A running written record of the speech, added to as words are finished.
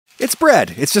It's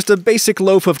bread. It's just a basic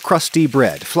loaf of crusty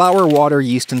bread. Flour, water,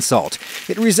 yeast, and salt.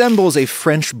 It resembles a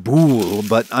French boule,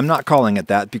 but I'm not calling it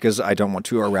that because I don't want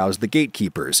to arouse the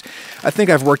gatekeepers. I think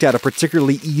I've worked out a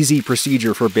particularly easy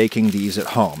procedure for baking these at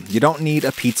home. You don't need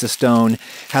a pizza stone.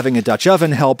 Having a Dutch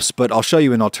oven helps, but I'll show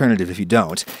you an alternative if you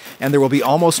don't. And there will be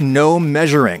almost no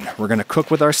measuring. We're going to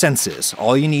cook with our senses.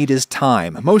 All you need is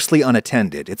time, mostly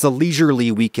unattended. It's a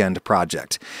leisurely weekend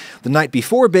project. The night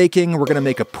before baking, we're going to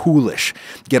make a poolish.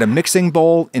 Get a mixing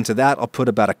bowl. Into that, I'll put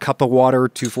about a cup of water,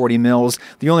 240 mils.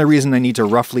 The only reason I need to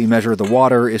roughly measure the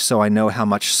water is so I know how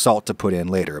much salt to put in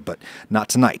later, but not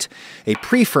tonight. A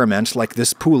pre-ferment like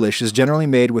this poolish is generally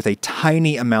made with a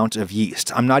tiny amount of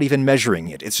yeast. I'm not even measuring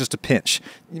it. It's just a pinch,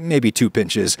 maybe 2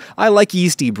 pinches. I like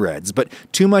yeasty breads, but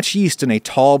too much yeast in a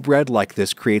tall bread like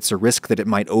this creates a risk that it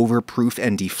might overproof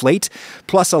and deflate.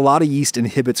 Plus, a lot of yeast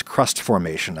inhibits crust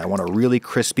formation. I want a really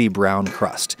crispy brown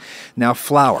crust. Now,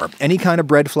 flour. Any kind of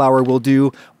bread flour will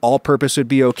do. All-purpose would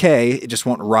be okay, it just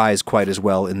won't rise quite as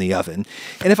well in the oven.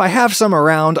 And if I have some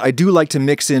around, I do like to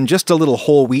mix in just a little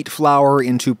whole wheat flour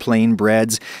into plain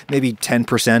breads, maybe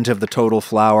 10% of the total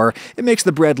flour. It makes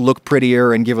the bread look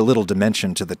prettier and give a little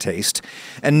dimension to the taste.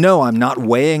 And no, I'm not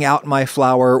weighing out my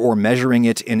flour or measuring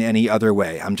it in any other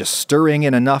way. I'm just stirring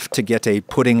in enough to get a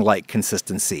pudding-like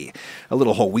consistency. A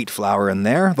little whole wheat flour in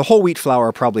there. The whole wheat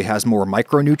flour probably has more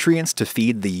micronutrients to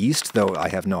feed the yeast, though I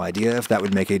have no idea if that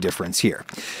would make a difference here.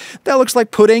 That looks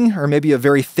like pudding, or maybe a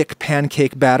very thick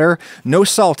pancake batter. No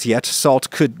salt yet.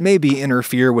 Salt could maybe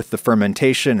interfere with the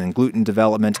fermentation and gluten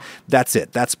development. That's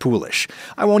it. That's poolish.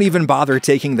 I won't even bother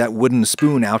taking that wooden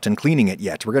spoon out and cleaning it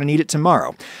yet. We're going to need it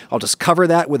tomorrow. I'll just cover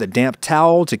that with a damp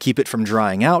towel to keep it from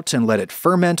drying out and let it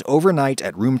ferment overnight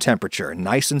at room temperature.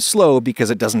 Nice and slow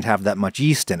because it doesn't have that much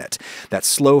yeast in it. That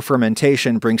slow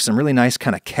fermentation brings some really nice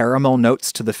kind of caramel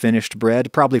notes to the finished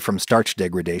bread, probably from starch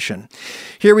degradation.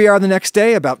 Here we are the next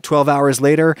day, about 12 hours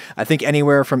later. I think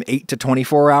anywhere from 8 to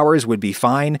 24 hours would be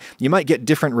fine. You might get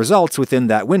different results within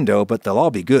that window, but they'll all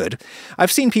be good.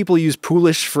 I've seen people use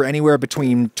poolish for anywhere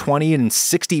between 20 and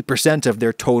 60% of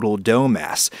their total dough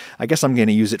mass. I guess I'm going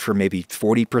to use it for maybe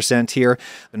 40% here.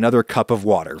 Another cup of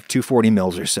water, 240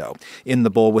 mils or so, in the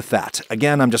bowl with that.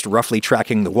 Again, I'm just roughly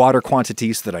tracking the water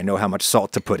quantities so that I know how much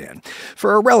salt to put in.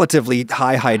 For a relatively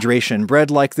high hydration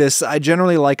bread like this, I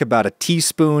generally like about a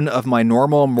teaspoon of my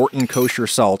normal Morton Kosher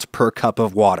salt per cup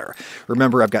of water.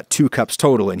 Remember, I've got 2 cups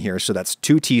total in here, so that's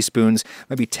 2 teaspoons,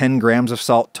 maybe 10 grams of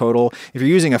salt total. If you're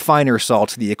using a finer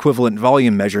salt, the equivalent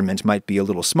volume measurement might be a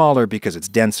little smaller because it's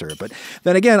denser. But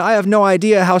then again, I have no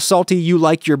idea how salty you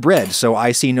like your bread, so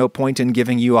I see no point in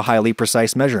giving you a highly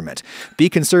precise measurement. Be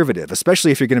conservative,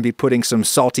 especially if you're going to be putting some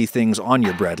salty things on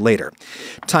your bread later.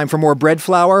 Time for more bread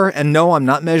flour, and no, I'm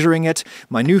not measuring it.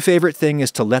 My new favorite thing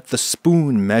is to let the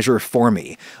spoon measure for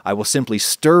me. I will simply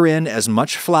stir in as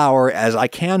much flour as I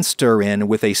can stir in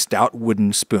with a stout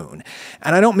wooden spoon.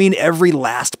 And I don't mean every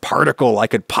last particle I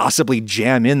could possibly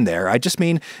jam in there. I just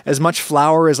mean as much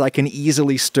flour as I can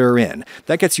easily stir in.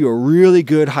 That gets you a really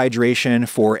good hydration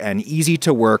for an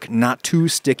easy-to-work, not too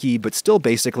sticky, but still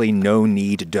basically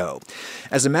no-knead dough.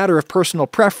 As a matter of personal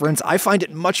preference, I find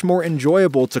it much more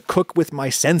enjoyable to cook with my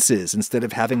senses instead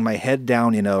of having my head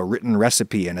down in a written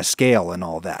recipe and a scale and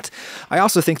all that. I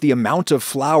also think the amount of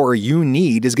flour you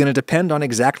need is going to depend on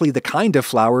exactly the kind of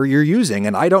flour you're using,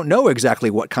 and I don't know exactly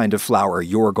what kind of flour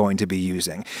you're going to be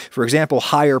using. For example,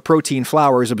 higher protein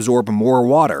flours absorb more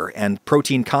water, and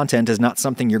protein content is not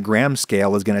something your gram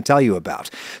scale is going to tell you about.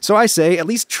 So I say, at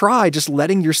least try just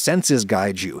letting your senses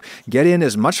guide you. Get in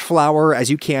as much flour as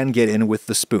you can get in with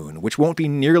the spoon, which won't be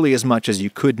nearly as much as you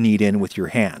could knead in with your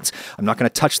hands. I'm not going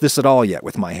to touch this at all yet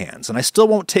with my hands, and I still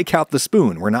won't take out the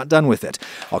spoon. We're not done with it.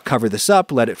 I'll cover this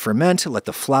up, let it ferment, let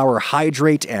the flour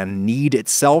hydrate and knead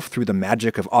itself through the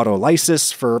magic of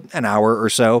autolysis for an hour or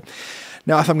so.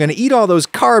 Now, if I'm going to eat all those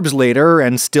carbs later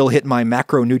and still hit my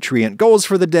macronutrient goals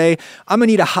for the day, I'm going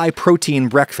to eat a high-protein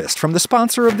breakfast from the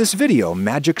sponsor of this video,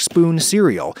 Magic Spoon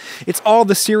Cereal. It's all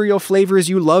the cereal flavors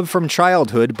you love from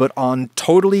childhood, but on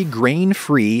totally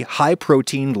grain-free,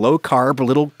 high-protein, low-carb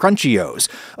little Crunchios.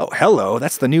 Oh, hello,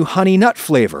 that's the new honey nut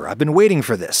flavor. I've been waiting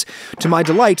for this. To my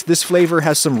delight, this flavor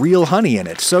has some real honey in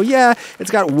it, so yeah, it's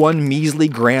got 1 measly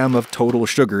gram of total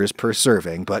sugars per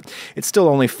serving, but it's still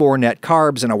only 4 net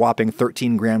carbs and a whopping 13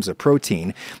 13 grams of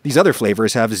protein. These other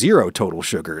flavors have 0 total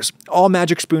sugars. All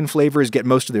Magic Spoon flavors get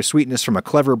most of their sweetness from a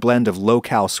clever blend of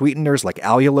low-cal sweeteners like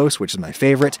allulose, which is my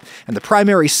favorite, and the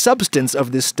primary substance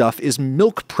of this stuff is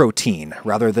milk protein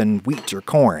rather than wheat or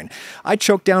corn. I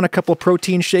choke down a couple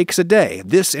protein shakes a day.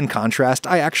 This, in contrast,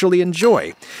 I actually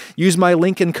enjoy. Use my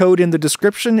link and code in the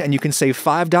description and you can save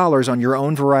 $5 on your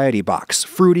own variety box.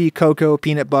 Fruity, cocoa,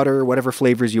 peanut butter, whatever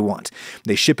flavors you want.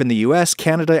 They ship in the US,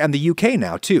 Canada, and the UK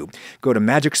now, too. Go to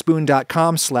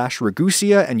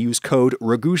magicspoon.com/Ragusia and use code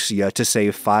Ragusia to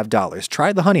save $5.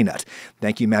 Try the Honey Nut.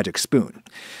 Thank you, Magic Spoon.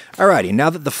 Alrighty,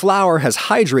 now that the flour has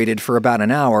hydrated for about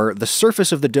an hour, the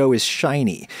surface of the dough is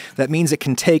shiny. That means it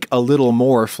can take a little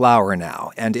more flour now,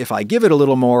 and if I give it a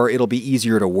little more, it'll be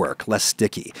easier to work, less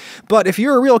sticky. But if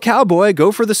you're a real cowboy,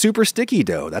 go for the super sticky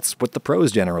dough. That's what the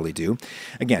pros generally do.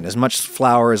 Again, as much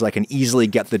flour as I can easily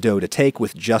get the dough to take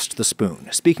with just the spoon.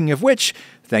 Speaking of which,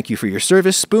 thank you for your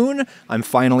service, spoon. I'm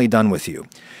finally done with you.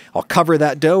 I'll cover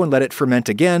that dough and let it ferment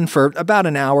again for about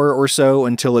an hour or so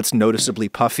until it's noticeably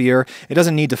puffier. It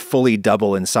doesn't need to fully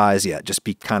double in size yet, just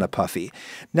be kind of puffy.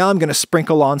 Now I'm going to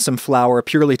sprinkle on some flour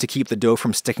purely to keep the dough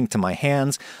from sticking to my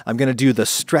hands. I'm going to do the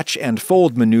stretch and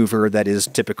fold maneuver that is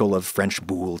typical of French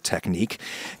boule technique.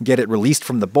 Get it released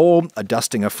from the bowl, a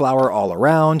dusting of flour all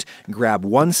around, grab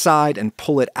one side and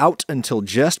pull it out until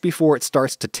just before it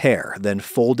starts to tear, then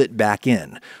fold it back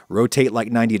in. Rotate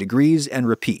like 90 degrees and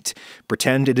repeat.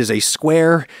 Pretend it is a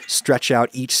square, stretch out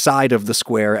each side of the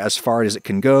square as far as it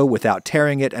can go without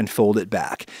tearing it and fold it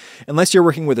back. Unless you're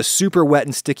working with a super wet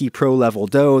and sticky pro-level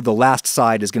dough, the last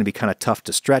side is going to be kind of tough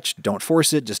to stretch. Don't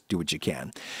force it, just do what you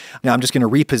can. Now I'm just going to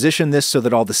reposition this so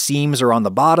that all the seams are on the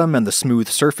bottom and the smooth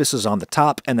surface is on the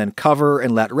top, and then cover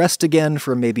and let rest again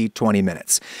for maybe 20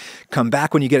 minutes. Come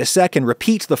back when you get a sec and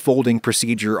repeat the folding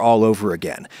procedure all over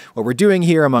again. What we're doing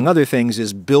here, among other things,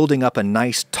 is building up a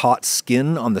nice taut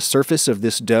skin on the surface of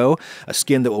this dough, a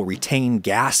skin that will retain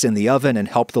gas in the oven and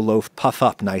help the loaf puff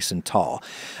up nice and tall.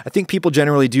 I think people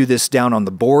generally do this down on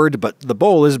the board, but the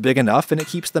bowl is big enough and it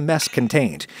keeps the mess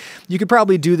contained. You could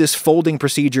probably do this folding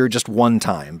procedure just one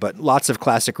time, but lots of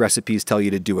classic recipes tell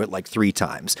you to do it like 3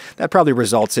 times. That probably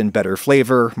results in better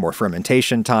flavor, more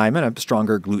fermentation time, and a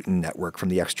stronger gluten network from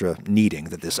the extra kneading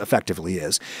that this effectively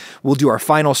is. We'll do our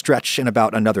final stretch in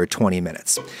about another 20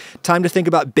 minutes. Time to think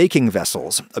about baking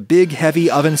vessels. A big,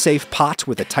 heavy, oven-safe pot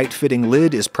with a tight-fitting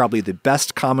lid is probably the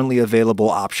best commonly available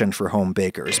option for home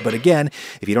bakers. But again,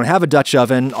 if you don't have a Dutch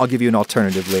oven, I'll give you an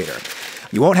alternative later.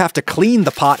 You won't have to clean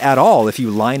the pot at all if you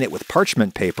line it with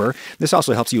parchment paper. This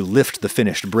also helps you lift the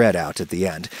finished bread out at the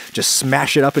end. Just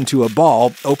smash it up into a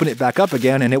ball, open it back up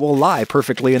again, and it will lie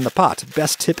perfectly in the pot.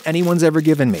 Best tip anyone's ever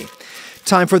given me.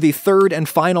 Time for the third and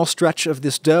final stretch of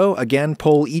this dough. Again,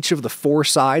 pull each of the 4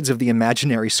 sides of the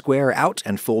imaginary square out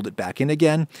and fold it back in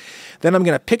again. Then I'm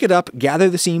going to pick it up,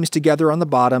 gather the seams together on the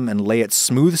bottom, and lay it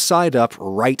smooth side up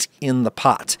right in the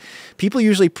pot. People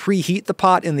usually preheat the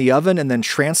pot in the oven and then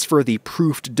transfer the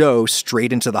proofed dough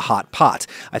straight into the hot pot.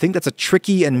 I think that's a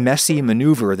tricky and messy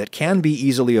maneuver that can be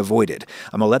easily avoided.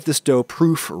 I'm going to let this dough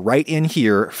proof right in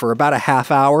here for about a half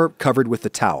hour, covered with the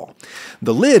towel.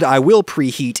 The lid I will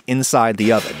preheat inside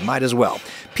the oven, might as well.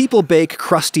 People bake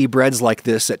crusty breads like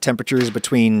this at temperatures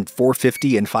between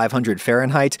 450 and 500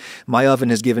 Fahrenheit. My oven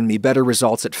has given me better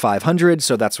results at 500,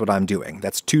 so that's what I'm doing.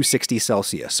 That's 260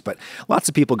 Celsius, but lots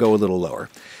of people go a little lower.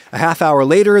 A half hour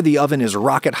later, the oven is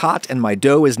rocket hot and my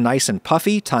dough is nice and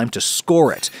puffy. Time to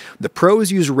score it. The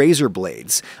pros use razor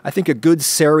blades. I think a good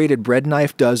serrated bread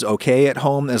knife does okay at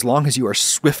home as long as you are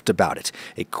swift about it.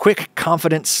 A quick,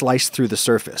 confident slice through the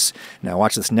surface. Now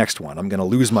watch this next one. I'm going to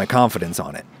lose my confidence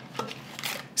on it.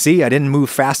 See, I didn't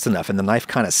move fast enough and the knife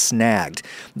kind of snagged.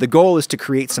 The goal is to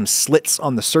create some slits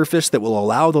on the surface that will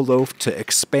allow the loaf to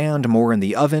expand more in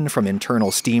the oven from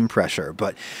internal steam pressure,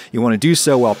 but you want to do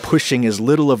so while pushing as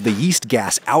little of the yeast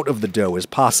gas out of the dough as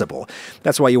possible.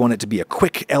 That's why you want it to be a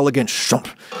quick, elegant shump.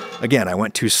 Again, I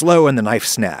went too slow and the knife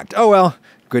snagged. Oh well.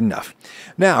 Good enough.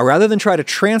 Now, rather than try to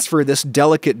transfer this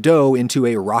delicate dough into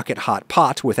a rocket-hot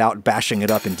pot without bashing it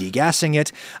up and degassing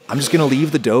it, I'm just going to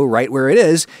leave the dough right where it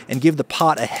is and give the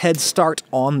pot a head start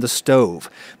on the stove.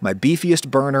 My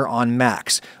beefiest burner on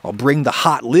max. I'll bring the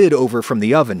hot lid over from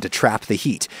the oven to trap the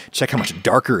heat. Check how much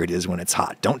darker it is when it's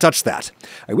hot. Don't touch that.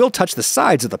 I will touch the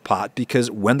sides of the pot because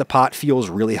when the pot feels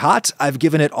really hot, I've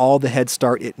given it all the head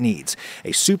start it needs.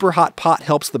 A super hot pot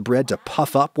helps the bread to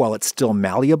puff up while it's still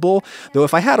malleable, though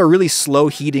if I I had a really slow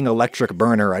heating electric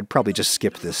burner, I'd probably just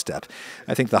skip this step.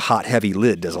 I think the hot, heavy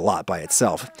lid does a lot by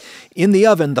itself. In the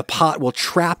oven, the pot will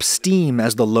trap steam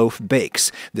as the loaf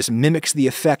bakes. This mimics the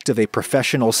effect of a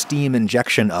professional steam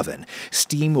injection oven.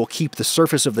 Steam will keep the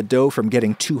surface of the dough from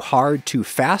getting too hard too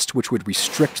fast, which would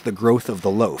restrict the growth of the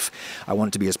loaf. I want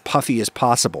it to be as puffy as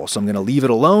possible, so I'm going to leave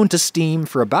it alone to steam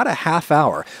for about a half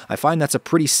hour. I find that's a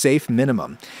pretty safe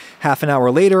minimum. Half an hour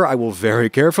later, I will very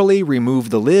carefully remove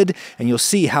the lid, and you'll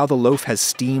see how the loaf has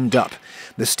steamed up.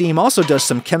 The steam also does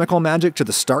some chemical magic to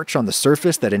the starch on the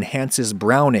surface that enhances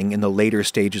browning in the later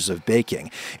stages of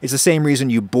baking. It's the same reason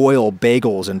you boil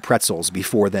bagels and pretzels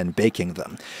before then baking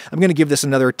them. I'm going to give this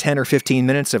another 10 or 15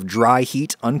 minutes of dry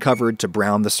heat uncovered to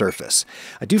brown the surface.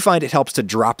 I do find it helps to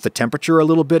drop the temperature a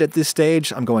little bit at this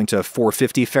stage. I'm going to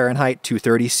 450 Fahrenheit,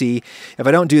 230 C. If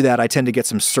I don't do that, I tend to get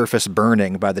some surface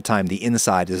burning by the time the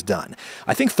inside is done.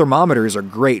 I think thermometers are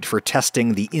great for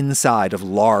testing the inside of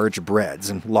large breads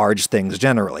and large things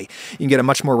generally. You can get a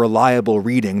much more reliable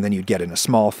reading than you'd get in a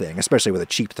small thing, especially with a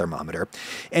cheap thermometer.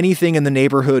 Anything in the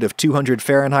neighborhood of 200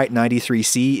 Fahrenheit, 93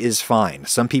 C is fine.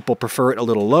 Some people prefer it a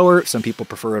little lower, some people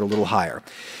prefer it a little higher.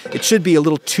 It should be a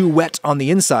little too wet on the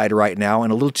inside right now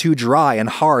and a little too dry and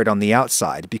hard on the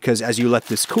outside, because as you let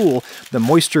this cool, the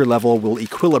moisture level will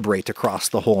equilibrate across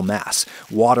the whole mass.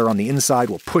 Water on the inside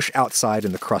will push outside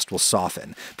and the crust will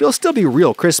soften. But it'll still be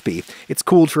real crispy. It's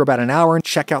cooled for about an hour, and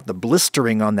check out the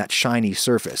blistering on that shiny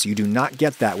surface. You do not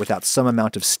get that without some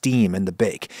amount of steam in the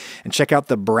bake. And check out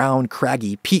the brown,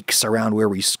 craggy peaks around where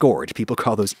we scored. People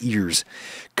call those ears.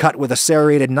 Cut with a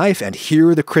serrated knife and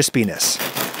hear the crispiness.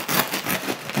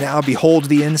 Now behold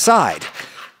the inside.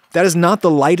 That is not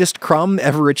the lightest crumb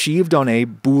ever achieved on a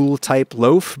boule-type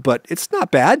loaf, but it's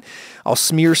not bad. I'll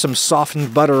smear some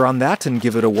softened butter on that and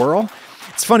give it a whirl.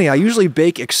 It's funny, I usually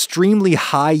bake extremely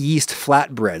high yeast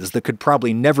flatbreads that could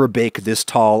probably never bake this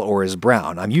tall or as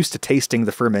brown. I'm used to tasting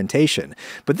the fermentation,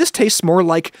 but this tastes more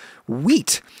like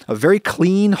wheat, a very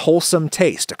clean, wholesome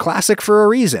taste, a classic for a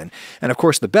reason. And of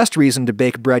course, the best reason to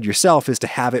bake bread yourself is to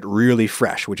have it really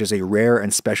fresh, which is a rare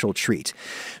and special treat.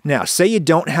 Now, say you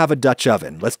don't have a Dutch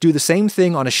oven. Let's do the same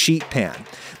thing on a sheet pan.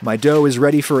 My dough is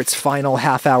ready for its final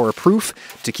half-hour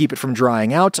proof. To keep it from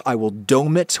drying out, I will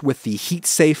dome it with the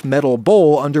heat-safe metal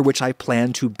bowl under which I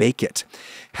plan to bake it.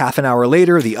 Half an hour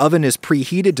later, the oven is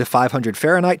preheated to 500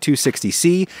 Fahrenheit, 260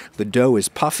 C. The dough is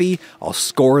puffy. I'll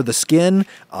score the skin.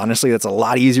 Honestly, that's a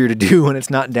lot easier to do when it's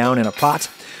not down in a pot.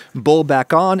 Bowl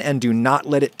back on and do not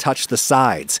let it touch the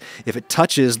sides. If it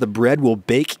touches, the bread will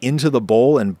bake into the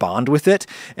bowl and bond with it.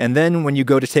 And then when you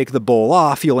go to take the bowl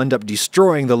off, you'll end up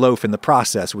destroying the loaf in the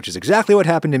process, which is exactly what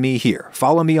happened to me here.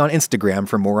 Follow me on Instagram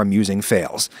for more amusing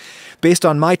fails. Based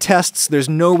on my tests, there's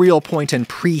no real point in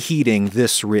preheating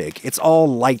this rig. It's all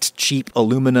light, cheap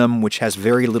aluminum, which has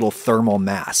very little thermal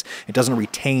mass. It doesn't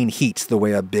retain heat the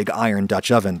way a big iron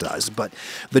Dutch oven does, but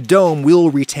the dome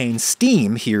will retain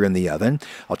steam here in the oven.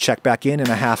 I'll check back in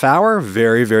a half hour,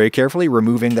 very, very carefully,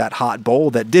 removing that hot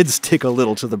bowl that did stick a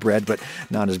little to the bread, but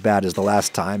not as bad as the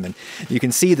last time. And you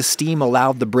can see the steam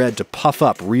allowed the bread to puff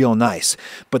up real nice,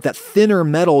 but that thinner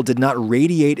metal did not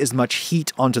radiate as much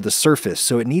heat onto the surface,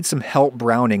 so it needs some help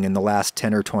browning in the last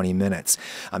 10 or 20 minutes.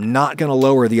 I'm not going to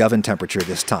lower the oven temperature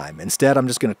this time. Instead, I'm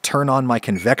just going to turn on my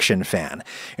convection fan.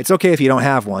 It's okay if you don't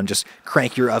have one, just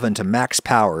crank your oven to max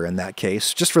power in that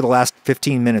case, just for the last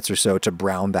 15 minutes or so to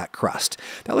brown that crust.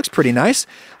 That looks pretty nice.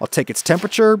 I'll take its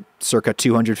temperature, circa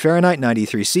 200 Fahrenheit,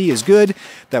 93 C is good.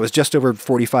 That was just over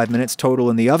 45 minutes total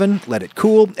in the oven. Let it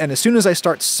cool, and as soon as I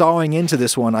start sawing into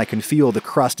this one, I can feel the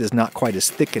crust is not quite as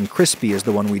thick and crispy as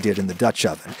the one we did in the Dutch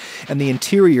oven, and the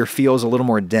interior feels a little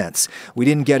more dense. We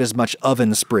didn't get as much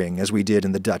oven spring as we did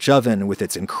in the Dutch oven with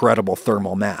its incredible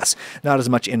thermal mass. Not as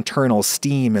much internal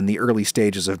steam in the early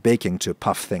stages of baking to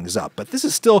puff things up, but this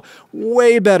is still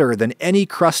way better than any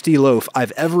crusty loaf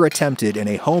I've ever attempted in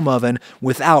a home oven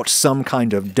without some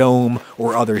kind of dome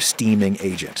or other steaming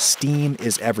agent. Steam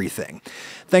is everything.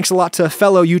 Thanks a lot to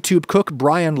fellow YouTube cook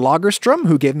Brian Lagerstrom,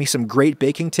 who gave me some great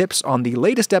baking tips on the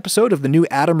latest episode of the new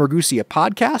Adam Ragusea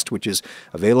podcast, which is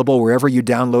available wherever you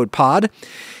download pod.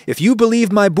 If you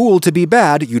believe my boule to be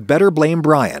bad, you'd better blame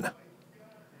Brian.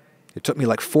 It took me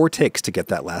like 4 takes to get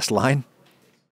that last line.